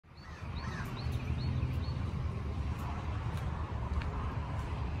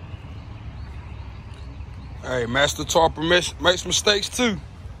Hey, Master Tarper makes mistakes too.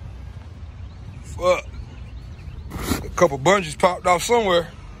 Fuck. A couple bungees popped off somewhere.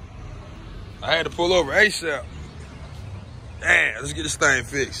 I had to pull over ASAP. Damn, let's get this thing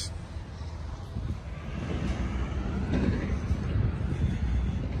fixed.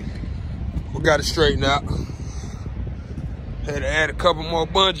 We got it straightened out. Had to add a couple more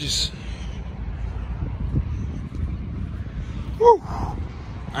bungees. Woo.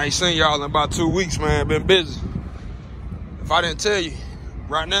 I ain't seen y'all in about 2 weeks, man. Been busy. If I didn't tell you,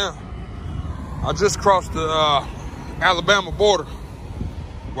 right now, I just crossed the Alabama border.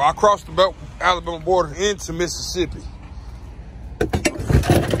 Well, I crossed the Alabama border into Mississippi.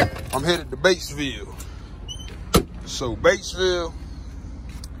 I'm headed to Batesville. So Batesville,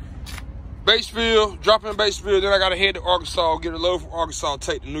 drop in Batesville, then I gotta head to Arkansas, get a load from Arkansas,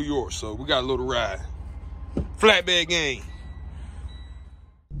 take to New York. So we got a little ride. Flatbed game.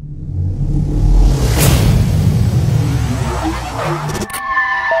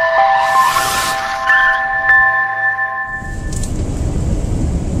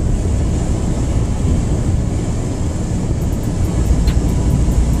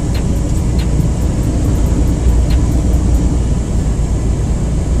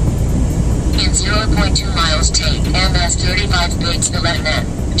 In 0.2 miles, take MS 35 Bates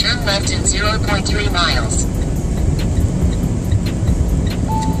 11N. Turn left in 0.3 miles.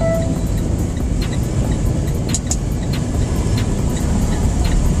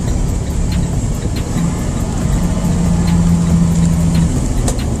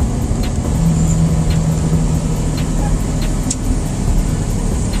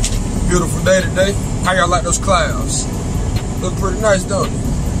 Beautiful day today. How y'all like those clouds? Look pretty nice, don't it?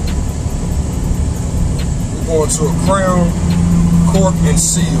 We're going to a crown, cork, and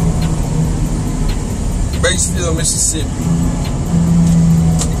seal. Batesville, Mississippi.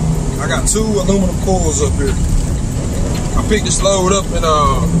 I got 2 aluminum coils up here. I picked this load up in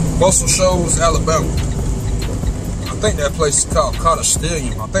Muscle Shoals, Alabama. I think that place is called Coil. I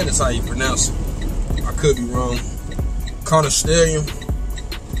think that's how you pronounce it. I could be wrong. Coil.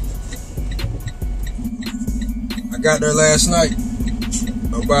 I got there last night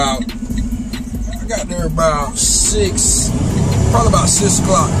about 6, probably about 6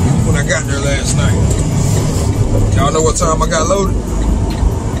 o'clock when I got there last night. Y'all know what time I got loaded?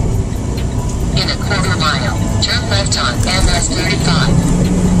 In a quarter mile, turn left on MS 35.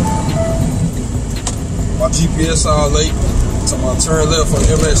 My GPS all late, so I turn left on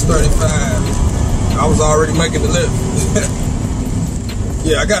MS 35. I was already making the left.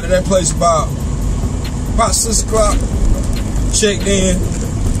 Yeah, I got to that place about 6 o'clock, checked in.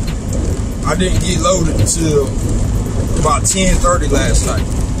 I didn't get loaded until about 10:30 last night.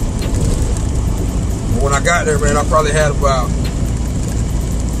 But when I got there, man, I probably had about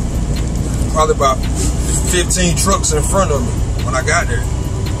 15 trucks in front of me when I got there.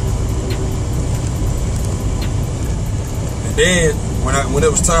 And then when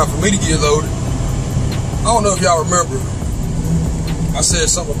it was time for me to get loaded, I don't know if y'all remember, I said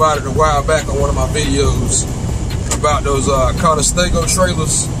something about it a while back on one of my videos about those Conestoga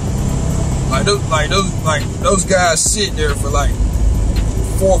trailers. Those guys sit there for like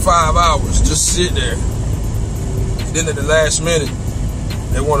 4 or 5 hours, just sit there. And then at the last minute,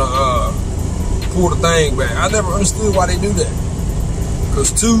 they want to pull the thing back. I never understood why they do that.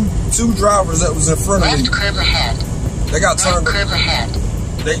 Because two drivers that was in front of me, Left curve ahead. they got turned. Right curve ahead.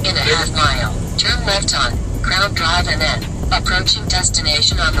 In a half mile, turn left on Crown Drive and then approaching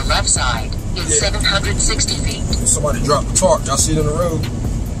destination on the left side in 760 feet. Somebody dropped the tarp. Y'all see it on the road?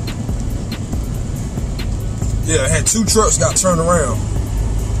 Yeah, I had 2 trucks got turned around.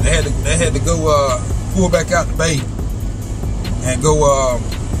 They had to go pull back out the bay and go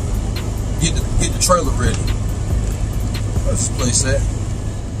get the trailer ready. Where's this place at?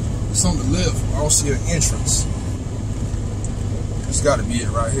 It's on the left. I don't see an entrance. It's got to be it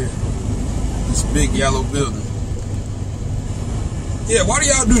right here. This big yellow building. Yeah, why do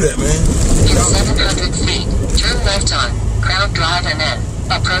y'all do that, man? In 700 feet, turn left on Crown Drive and then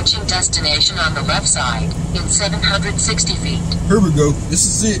approaching destination on the left side in 760 feet. Here we go. This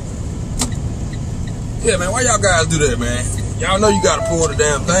is it. Yeah, man, why y'all guys do that, man? Y'all know you gotta pull the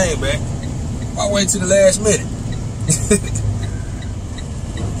damn thing back. Why wait till the last minute?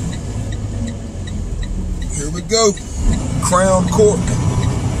 Here we go. Crown, cork.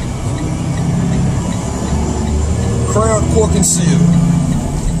 Crown, cork, and seal.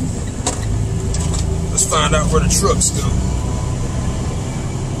 Let's find out where the trucks go.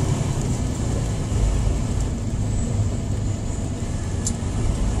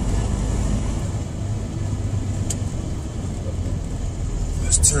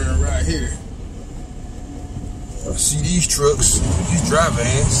 Let's turn right here. I see these trucks, these dry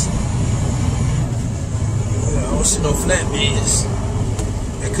vans. Yeah, I don't see no flatbeds.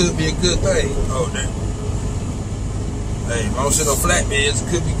 That could be a good thing. Oh, damn. Hey, if I don't see no flatbeds, it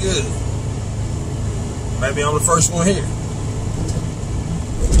could be good. Maybe I'm the first one here.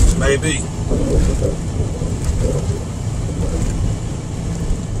 Maybe.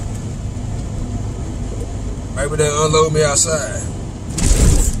 Maybe they'll unload me outside.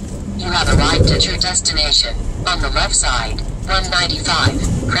 You have arrived at your destination. On the left side,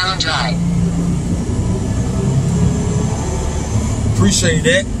 195, Crown Drive. Appreciate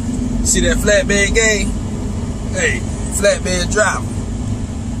that. See that flatbed gang? Hey, flatbed driver.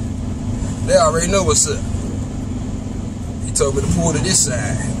 They already know what's up. He told me to pull to this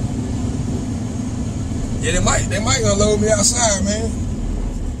side. Yeah, they might unload me outside, man.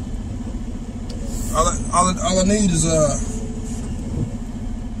 All I need is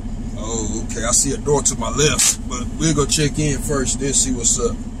oh, okay, I see a door to my left, but we'll go check in first, then see what's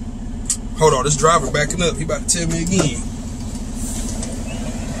up. Hold on, this driver backing up. He about to tell me again.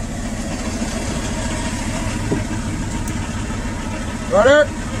 Right there.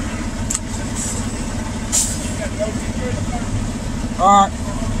 All right.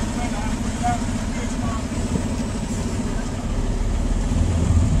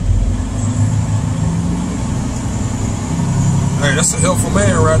 Hey, that's a helpful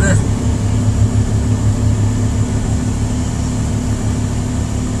man right there.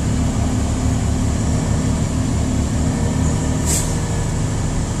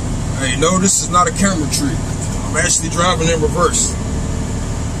 Hey, no, this is not a camera trick. I'm actually driving in reverse.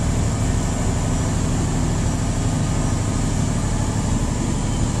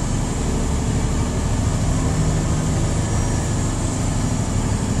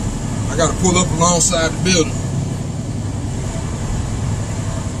 I gotta pull up alongside the building.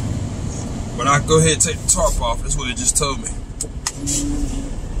 But I can go ahead and take the tarp off. That's what it just told me.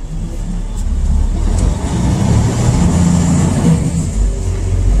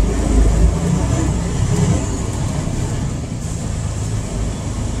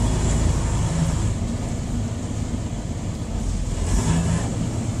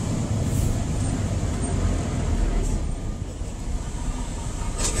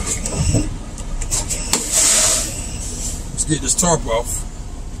 Let's get this tarp off.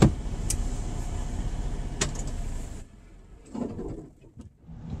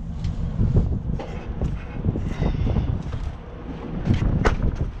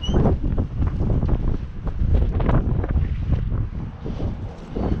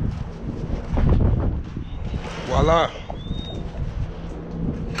 Voila.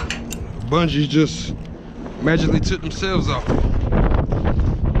 Bungees just magically took themselves off.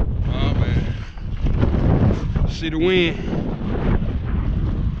 Oh man. See the wind.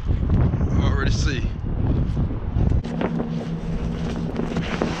 I already see.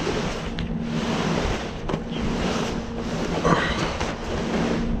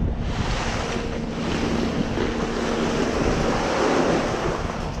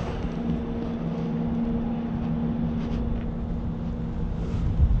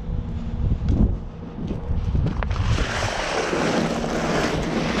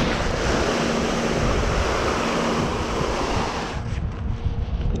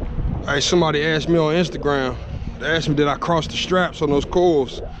 Hey, somebody asked me on Instagram, they asked me did I cross the straps on those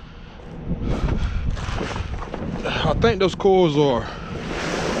coils. I think those coils are,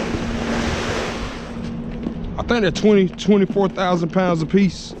 I think they're 24,000 pounds a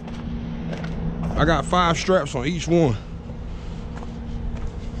piece. I got 5 straps on each one.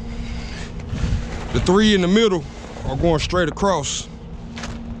 The 3 in the middle are going straight across.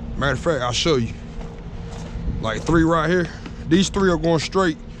 Matter of fact, I'll show you. Like 3 right here. These 3 are going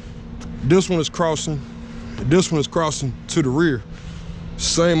straight. This one is crossing. This one is crossing to the rear.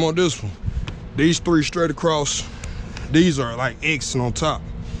 Same on this one. These 3 straight across. These are like Xing on top.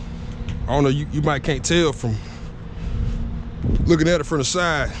 I don't know, you might can't tell from looking at it from the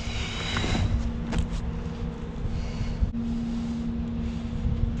side.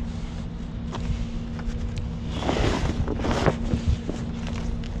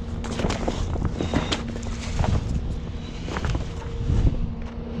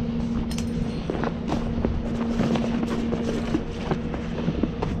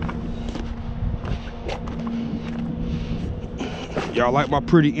 Y'all like my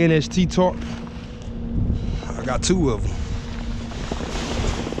pretty NST tarp? I got 2 of them.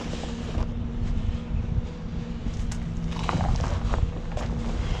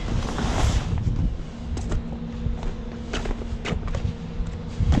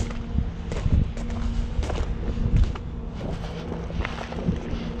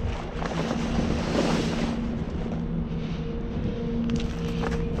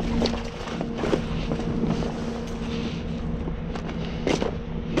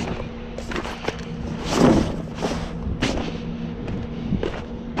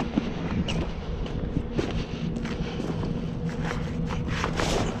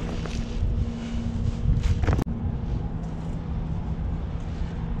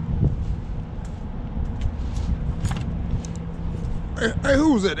 Hey,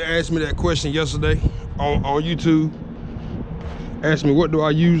 who was that that asked me that question yesterday on YouTube? Asked me, what do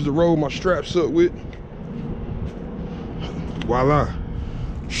I use to roll my straps up with? Voila,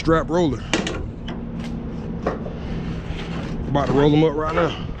 strap roller. About to roll them up right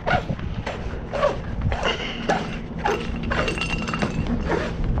now.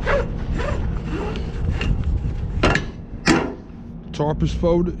 Tarp is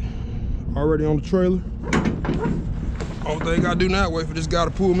folded, already on the trailer. Only thing I gotta do now, wait for this guy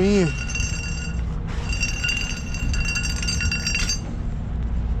to pull me in.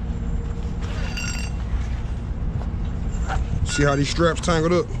 See how these straps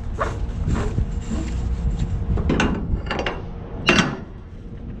tangled up?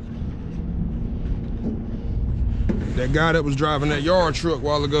 That guy that was driving that yard truck a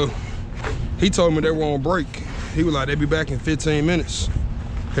while ago, he told me they were on break. He was like, they'll be back in 15 minutes.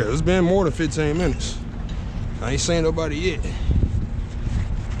 Hell, it's been more than 15 minutes. I ain't seen nobody yet.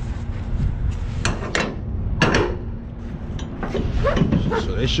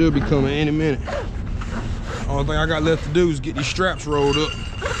 So they should be coming any minute. Only thing I got left to do is get these straps rolled up.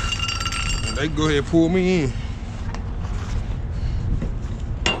 And they can go ahead and pull me in.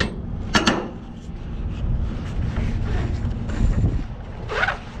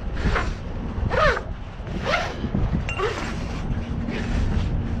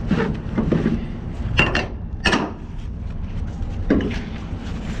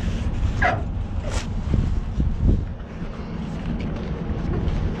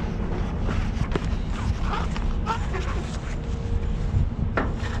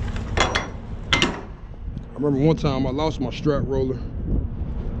 I remember one time I lost my strap roller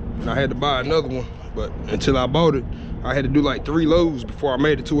and I had to buy another one, but until I bought it, I had to do like 3 loads before I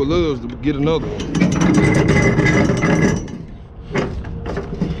made it to a Love's to get another one.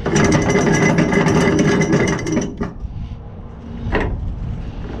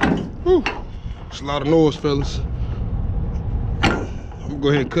 Whew. It's a lot of noise, fellas. I'm gonna go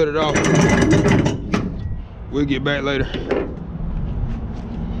ahead and cut it off. We'll get back later.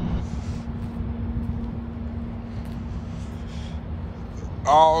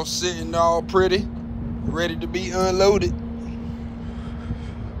 All sitting all pretty, ready to be unloaded.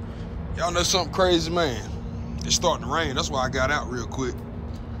 Y'all know something crazy, man? It's starting to rain, that's why I got out real quick.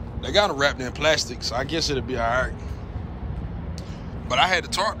 They got them wrapped in plastic, so I guess it'll be all right. But I had to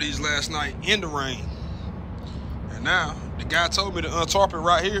tarp these last night in the rain. And now, the guy told me to untarp it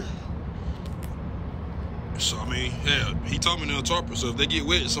right here. So, I mean, hell, he told me to untarp it, so if they get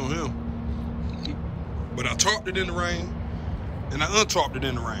wet, it's on him. But I tarped it in the rain. And I untarped it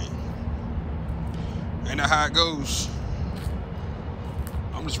in the rain. Ain't that how it goes?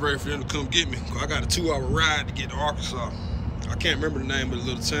 I'm just ready for them to come get me. I got a 2-hour ride to get to Arkansas. I can't remember the name of the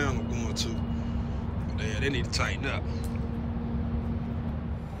little town I'm going to. But yeah, they need to tighten up.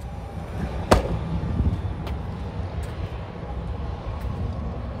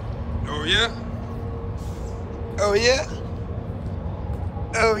 Oh yeah? Oh yeah?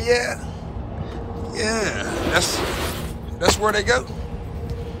 Oh yeah? Yeah, that's where they go.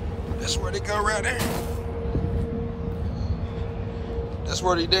 That's where they go right there. That's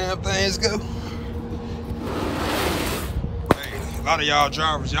where these damn things go. Hey, a lot of y'all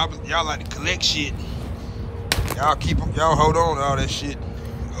drivers, y'all like to collect shit. Y'all hold on to all that shit.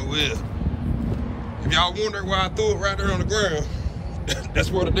 Oh well. If y'all wonder why I threw it right there on the ground, that's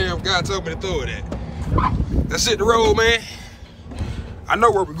where the damn guy told me to throw it at. That's it, the road, man. I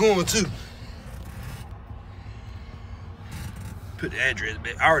know where we're going to. Put the address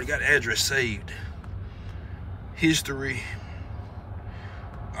back. I already got the address saved. History.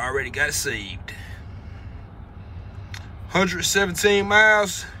 I already got it saved. 117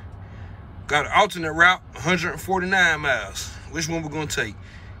 miles. Got an alternate route, 149 miles. Which one we're gonna take?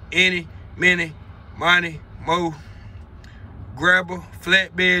 Any, many, money, mo, grabber,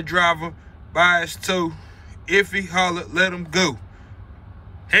 flatbed driver, bias tow, iffy, holler, let them go.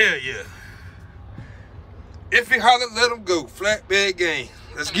 Hell yeah. If he hollered, let him go. Flatbed game.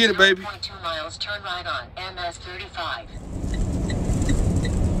 Let's get it, baby. 0.2 miles, turn right on MS 35.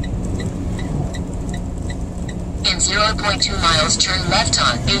 In 0.2 miles, turn left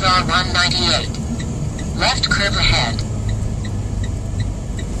on AR 198. Left curve ahead.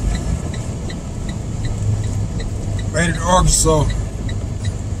 Made it to Arkansas.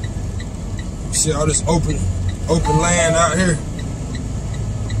 See all this open land out here?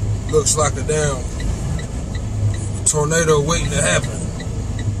 Looks like a damn tornado waiting to happen.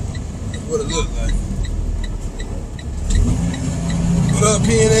 What it look like. What up,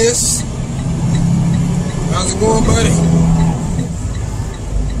 PNS? How's it going, buddy?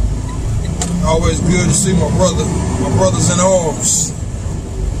 Always good to see my brothers in arms.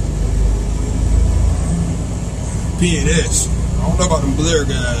 PNS. I don't know about them Blair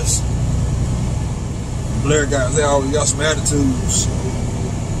guys. Blair guys, they always got some attitudes.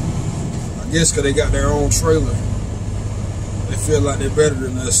 I guess because they got their own trailer. They feel like they're better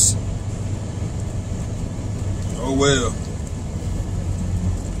than us. Oh well.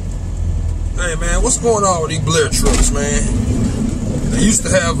 Hey man, what's going on with these Blair trucks, man? They used to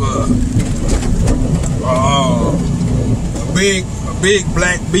have a big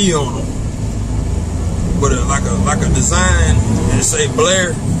black B on them, with like a design and it say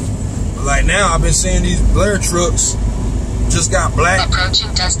Blair. But like now, I've been seeing these Blair trucks just got black.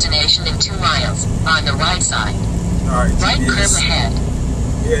 Approaching destination in 2 miles on the right side. All right, right curb ahead.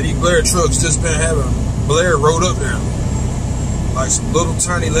 Yeah, these Blair trucks just been having Blair wrote up there, like some little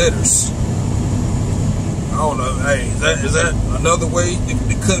tiny letters. I don't know. Hey, is that another way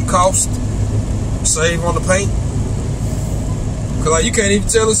to cut cost, save on the paint? Cause like you can't even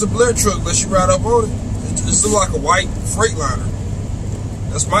tell it's a Blair truck unless you ride up on it. It's like a white Freightliner.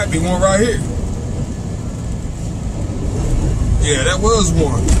 This might be one right here. Yeah, that was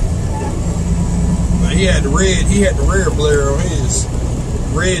one. But he had the rear Blair on his.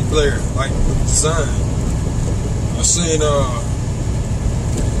 Red Blair, like the design. I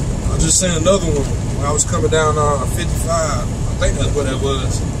just seen another one when I was coming down 55. I think that's what that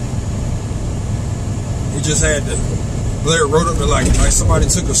was. He just had the Blair wrote up there like somebody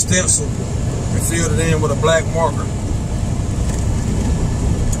took a stencil and filled it in with a black marker.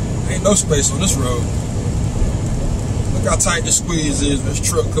 Ain't no space on this road. Look how tight this squeeze is. This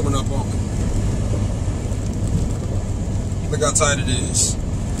truck coming up on me. Look how tight it is.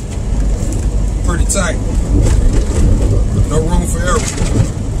 Pretty tight. No room for error.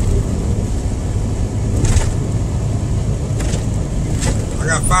 I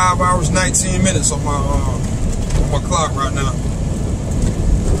got 5 hours 19 minutes on my clock right now.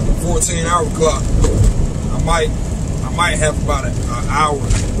 14-hour clock. I might have about an hour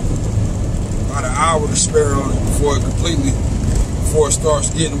to spare on it before it starts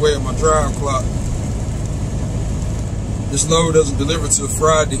getting away with my drive clock. This load doesn't deliver till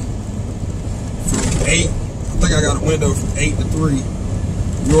Friday from 8. I think I got a window from 8 to 3.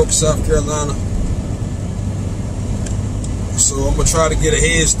 York, South Carolina. So I'm gonna try to get a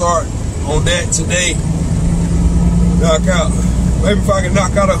head start on that today. Knock out. Maybe if I can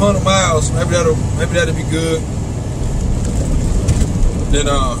knock out 100 miles, maybe that'll be good. Then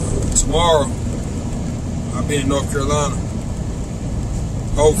tomorrow I'll be in North Carolina.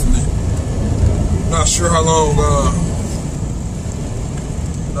 Hopefully. Not sure how long.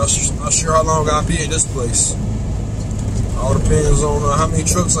 Not sure how long I'll be in this place. All depends on how many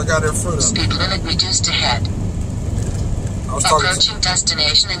trucks I got in front of me. Speed limit reduced ahead. Approaching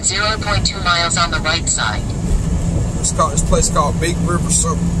destination in 0.2 miles on the right side. This place called Big River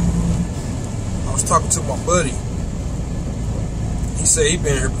something. I was talking to my buddy. He said he'd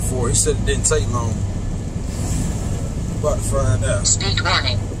been here before. He said it didn't take long. About to find out. Speed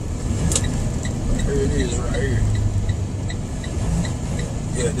warning. Here it is right here.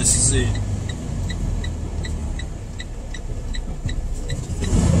 Yeah, this is it.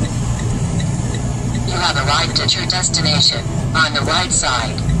 You have arrived at your destination. On the right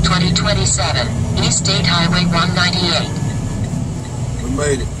side, 2027, East State Highway 198. We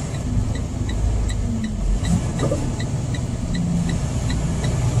made it.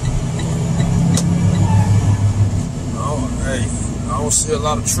 Oh, hey, I don't see a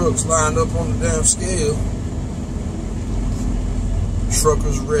lot of trucks lined up on the damn scale.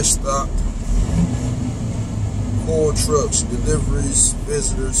 Truckers rest stop. Coil trucks, deliveries,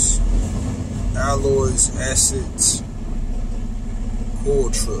 visitors, alloys, assets,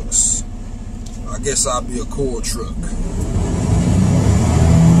 Coil trucks. I guess I'll be a Coil truck.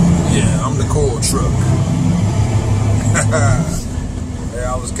 Yeah, I'm the Coil truck.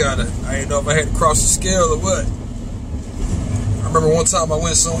 Yeah, I didn't know if I had to cross the scale or what. I remember one time I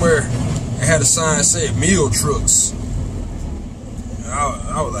went somewhere and had a sign that said meal trucks.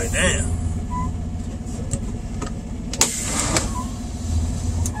 I was like, damn.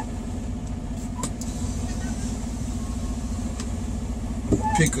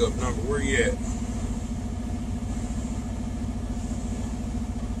 Pickup number, where you at?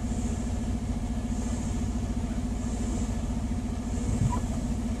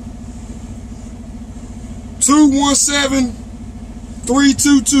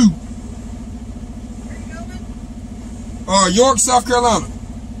 $217-322. York, South Carolina.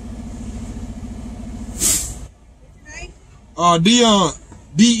 Deon,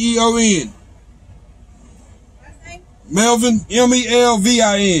 D-E-O-N. Melvin,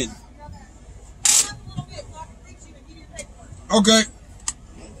 M-E-L-V-I-N. Okay.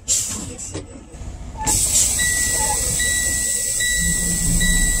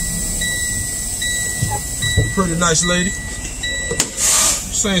 Pretty nice lady.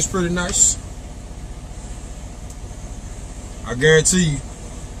 Seems pretty nice. I guarantee you,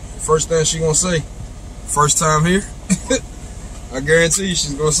 first thing she gonna say, first time here, I guarantee you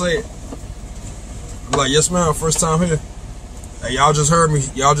she's gonna say it. I'm like, yes ma'am, first time here. Hey, y'all just heard me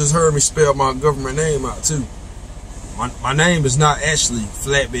spell my government name out too. My name is not actually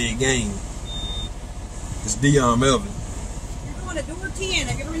Flatbed Game. It's deonmelvin. You're going to door 10.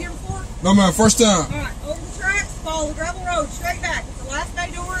 Have you ever been here before? No ma'am, first time. Alright, over the tracks, follow the gravel road, straight back. It's the last bay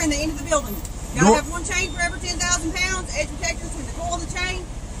door and the end of the building. You gotta have one chain for every 10,000 pounds, edge protectors and the coil of the chain.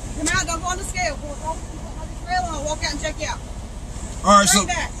 Come out, don't go on the scale. Pull it off the trail and I'll walk out and check you out. Alright, so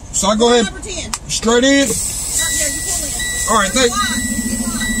I go ahead. Number 10. Straight in? Yeah, you pull in. Alright, thank you.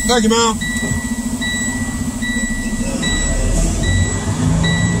 Thank you, ma'am.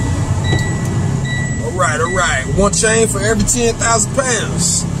 Alright. One chain for every 10,000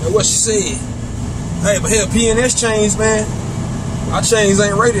 pounds. That's what she said. Hey, but hell, P&S chains, man. Our chains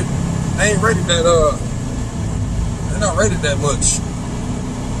ain't rated. They ain't rated that, they're not rated that much.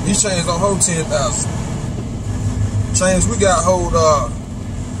 These chains don't hold 10,000. Chains we got hold,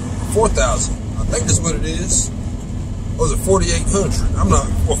 4,000. I think that's what it is. Or was it 4,800? I'm not,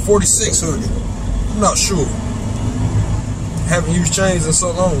 or 4,600. I'm not sure. Haven't used chains in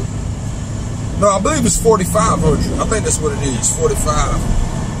so long. No, I believe it's 4,500. I think that's what it is,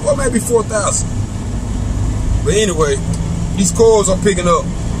 45. Or maybe 4,000. But anyway, these coils I'm picking up,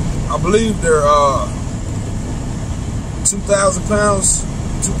 I believe they're 2,000 pounds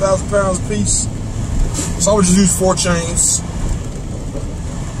a piece. So I would just use 4 chains.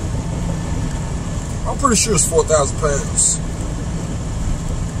 I'm pretty sure it's 4,000 pounds.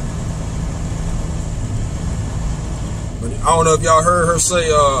 But I don't know if y'all heard her say,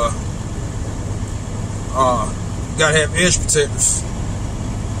 you gotta have edge protectors.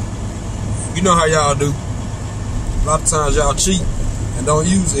 You know how y'all do. A lot of times y'all cheat and don't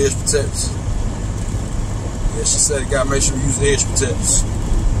use edge protectors. Yeah, she said you gotta make sure you use edge protectors.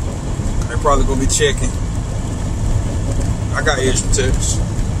 They're probably gonna be checking. I got edge protectors.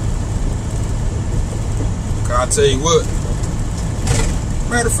 I'll tell you what.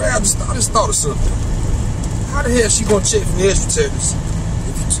 Matter of fact, I just thought of something. How the hell is she gonna check for edge protectors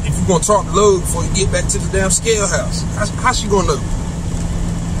if you're gonna talk the load before you get back to the damn scale house? How's she gonna know?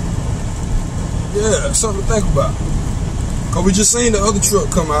 Yeah, something to think about. Cause we just seen the other truck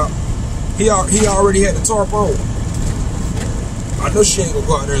come out. He already had the tarp on. I know she ain't gonna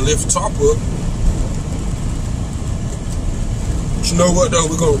go out there and lift the tarp up. But you know what though?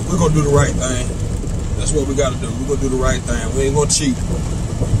 We're gonna do the right thing. That's what we gotta do. We're gonna do the right thing. We ain't gonna cheat.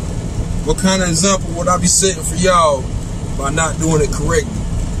 What kind of example would I be setting for y'all by not doing it correctly?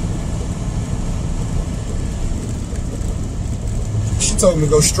 She told me to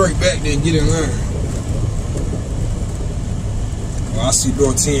go straight back there and get in line. Well, I see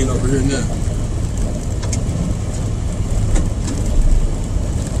door 10 over here now.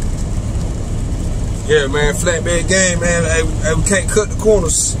 Yeah, man, Flatbed Game, man. Hey, we can't cut the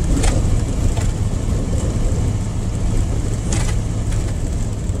corners.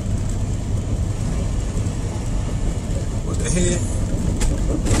 What the heck?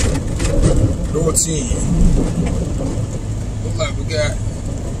 Door 10.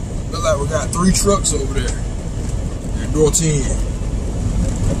 Look like we got 3 trucks over there. And door 10.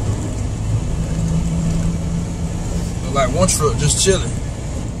 Look like one truck just chilling.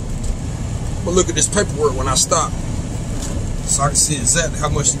 But look at this paperwork when I stop, so I can see exactly how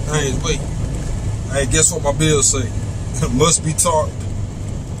much the things weigh. Hey, guess what my bills say? It must be tarped.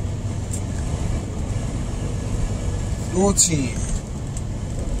 Door 10.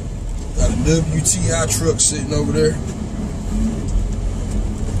 Got a WTI truck sitting over there.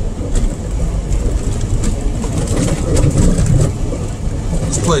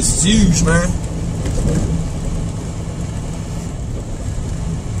 This place is huge, man.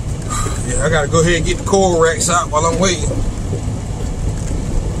 I gotta go ahead and get the coil racks out while I'm waiting.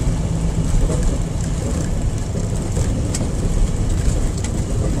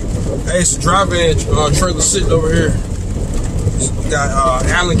 Hey, it's a drive edge trailer sitting over here. It's got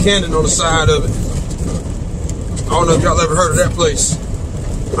Allen Cannon on the side of it. I don't know if y'all ever heard of that place.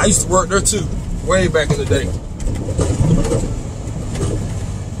 I used to work there too, way back in the day.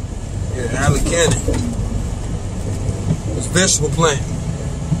 Yeah, Allen Cannon. It's a vegetable plant.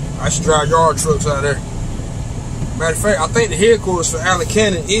 I should drive yard trucks out there. Matter of fact, I think the headquarters for Allen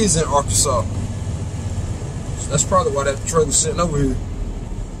Cannon is in Arkansas. So that's probably why that trailer's sitting over here.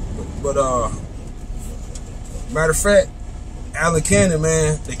 But matter of fact, Allen Canyon,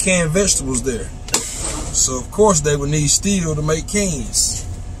 man, they can vegetables there. So of course they would need steel to make cans.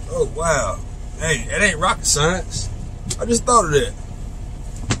 Oh wow. Hey, that ain't rocket science. I just thought of that.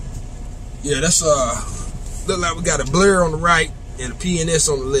 Yeah, that's look like we got a Blair on the right and a P&S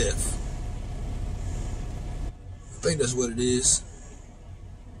on the left. I think that's what it is.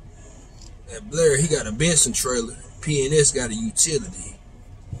 That Blair, he got a Benson trailer. P&S got a utility.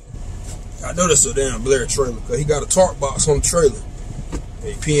 I know that's a damn Blair trailer because he got a tarp box on the trailer.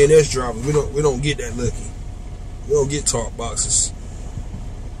 Hey, P&S drivers, we don't get that lucky. We don't get tarp boxes.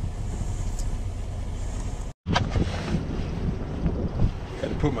 Had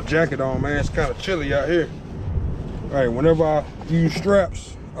to put my jacket on, man. It's kind of chilly out here. All right, whenever I use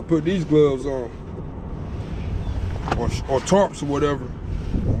straps, I put these gloves on, or tarps or whatever.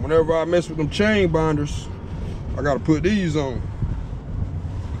 And whenever I mess with them chain binders, I gotta put these on.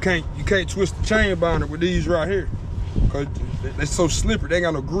 You can't twist the chain binder with these right here, cause they're so slippery. They ain't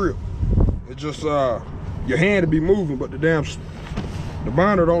got no grip. It's just your hand to be moving, but the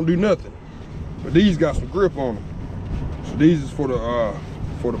binder don't do nothing. But these got some grip on them. So these is for the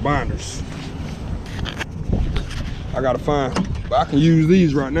binders. I gotta find, but I can use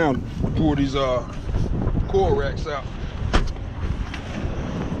these right now to pull these coil racks out.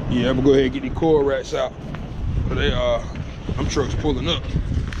 Yeah, I'm gonna go ahead and get these coil racks out. But them trucks pulling up.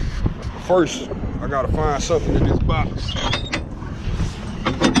 First, I gotta find something in this box.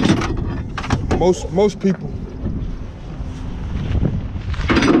 Most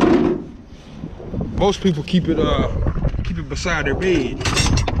people keep it beside their bed,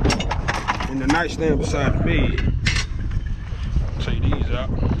 in the nightstand beside the bed. Take these out.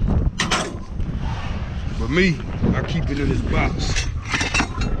 But me, I keep it in this box.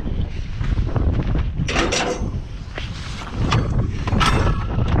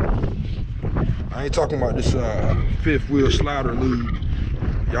 I ain't talking about this fifth wheel slider lube.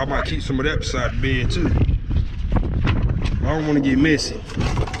 Y'all might keep some of that beside the bed too. I don't want to get messy,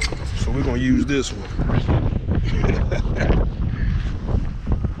 so we're gonna use this one.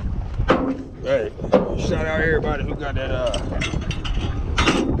 Hey, shout out everybody who got that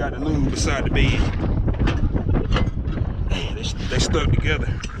got the lube beside the bed. They stuck together.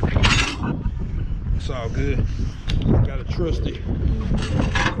 It's all good. Got a trusty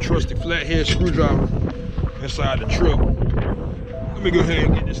flathead screwdriver inside the truck. Let me go ahead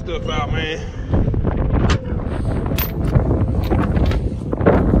and get this stuff out, man.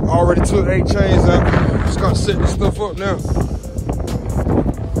 Already took 8 chains out. Just gonna set this stuff up now.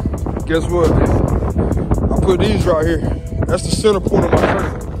 Guess what? I put these right here. That's the center point of my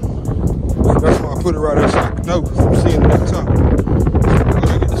trailer. That's why I put it right there so I can know, because I'm seeing it at the top. So I'm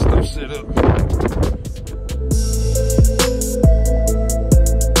gonna get this stuff set up.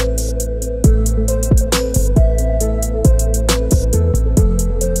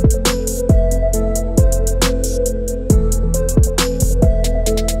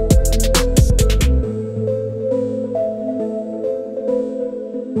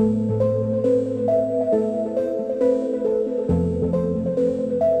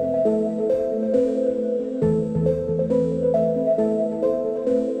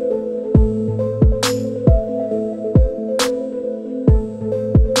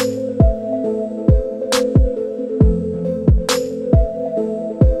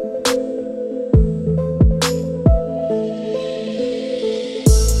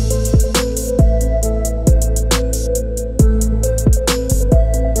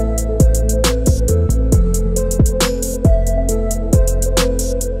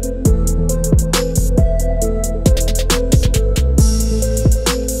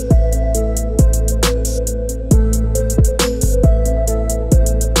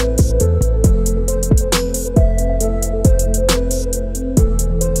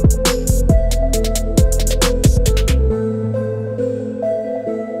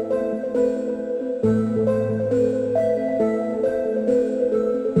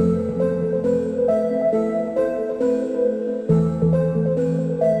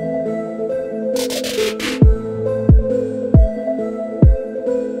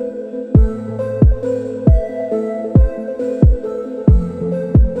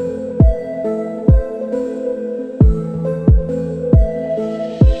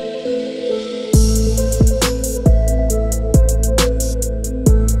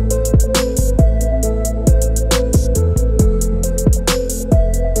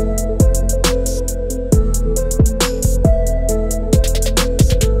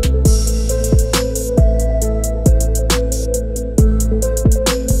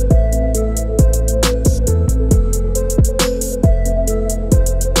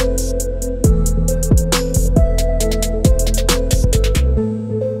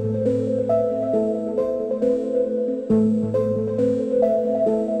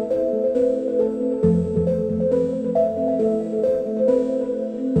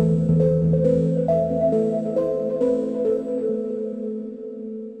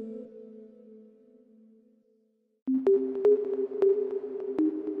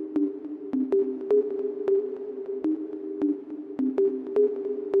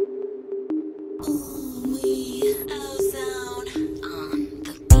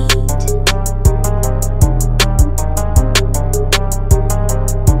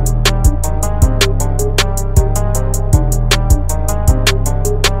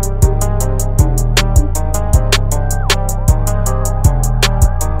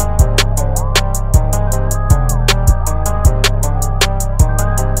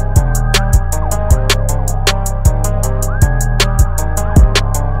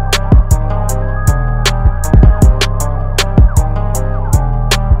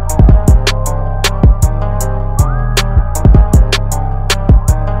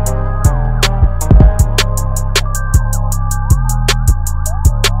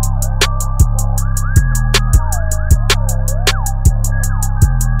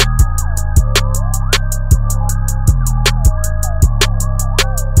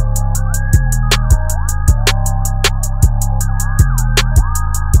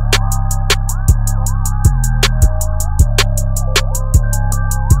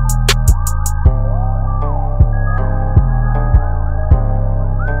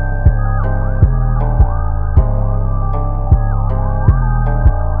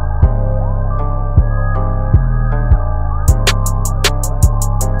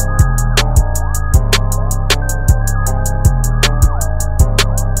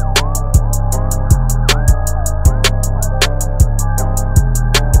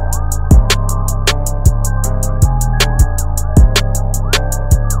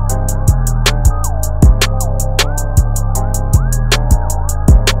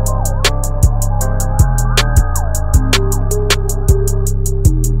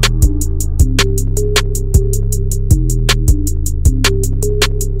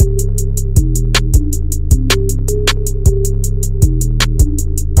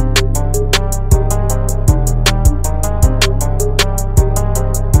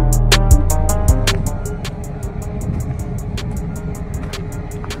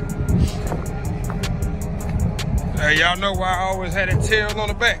 y'all know why I always had that tail on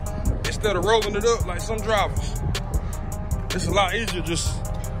the back instead of rolling it up like some drivers. It's a lot easier just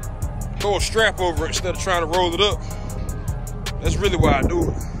throw a strap over it instead of trying to roll it up. That's really why I do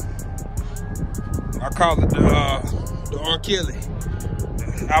it. I call it the R. Kelly.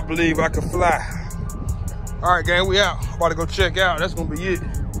 I believe I can fly. All right, gang, we out. About to go check out. That's gonna be it.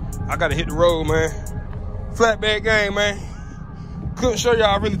 I gotta hit the road, man. Flatbed gang, man. Couldn't show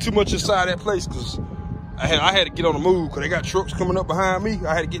y'all really too much inside that place because I had to get on the move because they got trucks coming up behind me.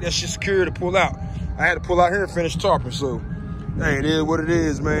 I had to get that shit secured to pull out. I had to pull out here and finish tarping, so hey, it is what it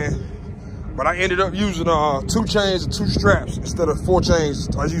is, man. But I ended up using 2 chains and 2 straps instead of 4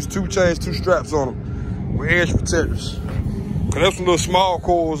 chains. I used 2 chains, 2 straps on them with edge protectors. Cause that's some little small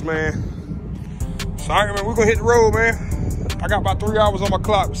coils, man. So all right, man, we're gonna hit the road, man. I got about 3 hours on my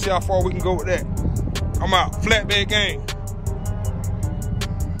clock. We'll see how far we can go with that. I'm out. Flatbed gang.